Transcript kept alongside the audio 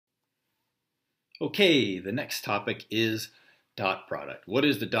Okay, the next topic is dot product. What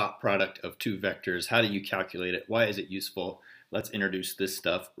is the dot product of two vectors? How do you calculate it? Why is it useful? Let's introduce this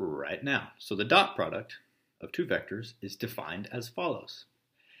stuff right now. So the dot product of two vectors is defined as follows.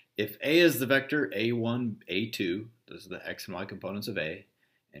 If A is the vector A1, A2, those are the x and y components of A,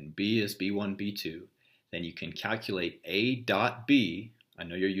 and B is B1, B2, then you can calculate A dot B. I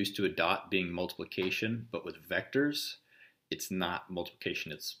know you're used to a dot being multiplication, but with vectors, it's not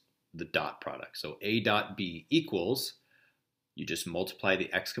multiplication, it's the dot product. So A dot B equals, you just multiply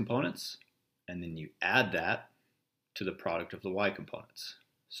the x components, and then you add that to the product of the y components.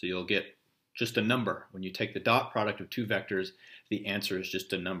 So you'll get just a number. When you take the dot product of two vectors, the answer is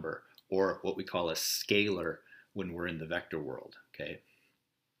just a number, or what we call a scalar when we're in the vector world, okay?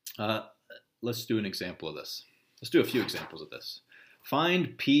 Let's do an example of this. Let's do a few examples of this.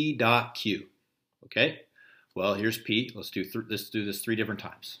 Find P dot Q, okay? Well, here's P. Let's do this 3 different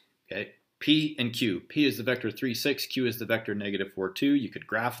times, okay? P and Q. P is the vector 3, 6. Q is the vector negative 4, 2. You could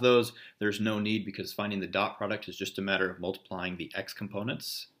graph those. There's no need because finding the dot product is just a matter of multiplying the x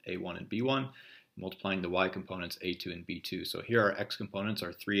components, A1 and B1, multiplying the y components, A2 and B2. So here our x components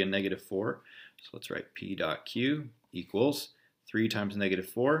are 3 and negative 4. So let's write P dot Q equals 3 times negative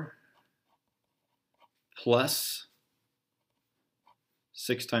 4 plus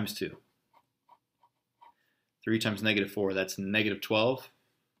 6 times 2. 3 times negative 4, that's negative 12.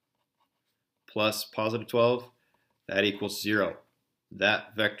 Plus positive 12, that equals 0.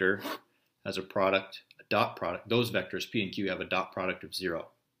 That vector has a product, a dot product. Those vectors, P and Q, have a dot product of 0.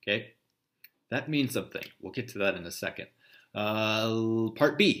 Okay? That means something. We'll get to that in a second.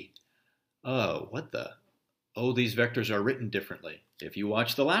 Part B. Oh, what the? Oh, these vectors are written differently. If you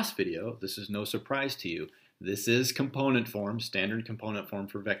watched the last video, this is no surprise to you. This is component form, standard component form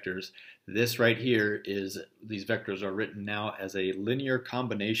for vectors. This right here is, these vectors are written now as a linear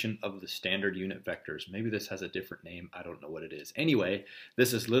combination of the standard unit vectors. Maybe this has a different name. I don't know what it is. Anyway,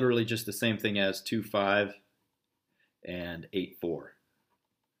 this is literally just the same thing as 2, 5 and 8, 4.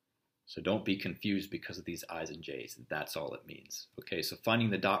 So don't be confused because of these i's and j's. That's all it means. Okay, so finding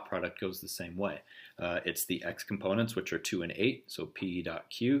the dot product goes the same way. It's the x components, which are 2 and 8. So P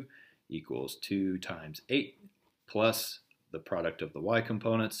dot Q equals 2 times 8 plus the product of the y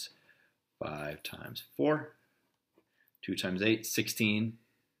components, 5 times 4. 2 times 8, 16,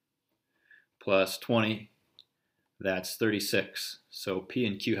 plus 20, that's 36. So P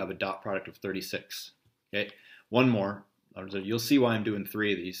and Q have a dot product of 36. Okay, one more. You'll see why I'm doing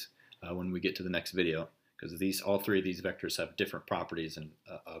 3 of these when we get to the next video, because all 3 of these vectors have different properties, and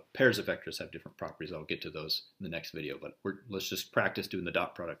pairs of vectors have different properties. I'll get to those in the next video, but let's just practice doing the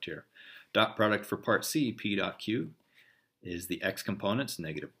dot product here. Dot product for part C, P dot Q, is the x components,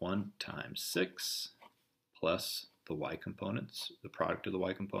 negative 1 times 6, plus the y components, the product of the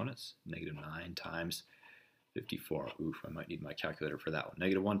y components, negative 9 times 54. Oof, I might need my calculator for that one.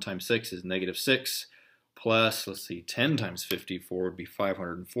 Negative 1 times 6 is negative 6, plus, let's see, 10 times 54 would be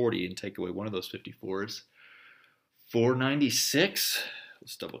 540, and take away one of those 54s. 496.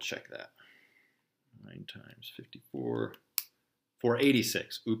 Let's double check that. 9 times 54.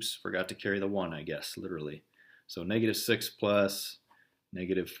 486. Oops, forgot to carry the 1, I guess, literally. So negative 6 plus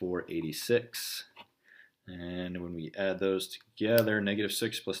negative 486. And when we add those together, negative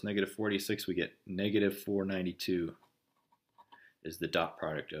 6 plus negative 486, we get negative 492 is the dot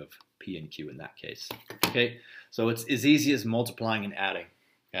product of P and Q in that case. Okay, so it's as easy as multiplying and adding.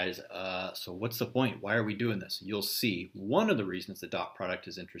 Guys, so what's the point? Why are we doing this? You'll see one of the reasons the dot product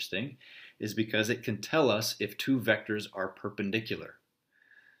is interesting is because it can tell us if two vectors are perpendicular.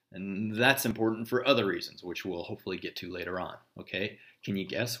 And that's important for other reasons, which we'll hopefully get to later on. Okay, can you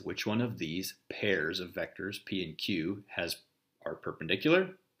guess which one of these pairs of vectors, P and Q, are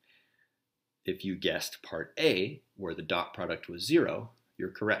perpendicular? If you guessed part A, where the dot product was 0, you're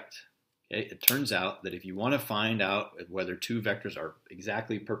correct. Okay? It turns out that if you want to find out whether two vectors are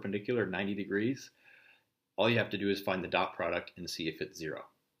exactly perpendicular, 90 degrees, all you have to do is find the dot product and see if it's 0.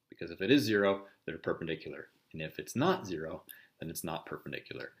 Because if it is 0, they're perpendicular. And if it's not 0, then it's not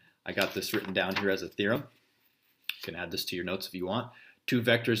perpendicular. I got this written down here as a theorem. You can add this to your notes if you want. Two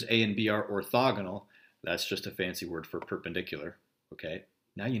vectors A and B are orthogonal. That's just a fancy word for perpendicular. Okay?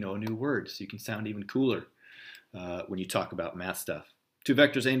 Now you know a new word, so you can sound even cooler when you talk about math stuff. Two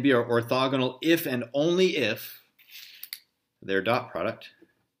vectors A and B are orthogonal if and only if their dot product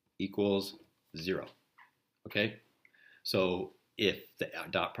equals 0. Okay? So if the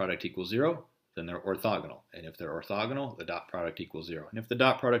dot product equals 0, then they're orthogonal. And if they're orthogonal, the dot product equals 0. And if the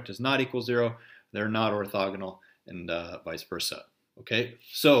dot product does not equal 0, they're not orthogonal, and vice versa. Okay?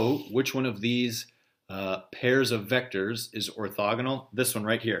 So which one of these pairs of vectors is orthogonal? This one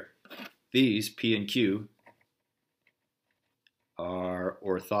right here. these, P and Q, are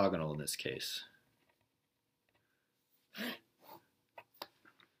orthogonal in this case.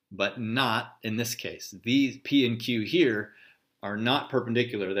 But not in this case. These P and Q here are not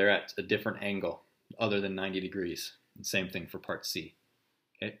perpendicular. They're at a different angle other than 90 degrees. And same thing for part C.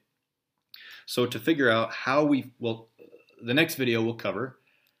 Okay. So to figure out how we will, the next video will cover,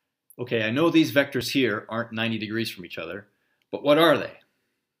 okay, I know these vectors here aren't 90 degrees from each other, but what are they?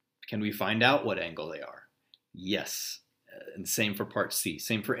 Can we find out what angle they are? Yes. And same for part C.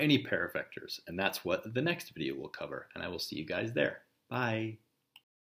 Same for any pair of vectors. And that's what the next video will cover. And I will see you guys there. Bye.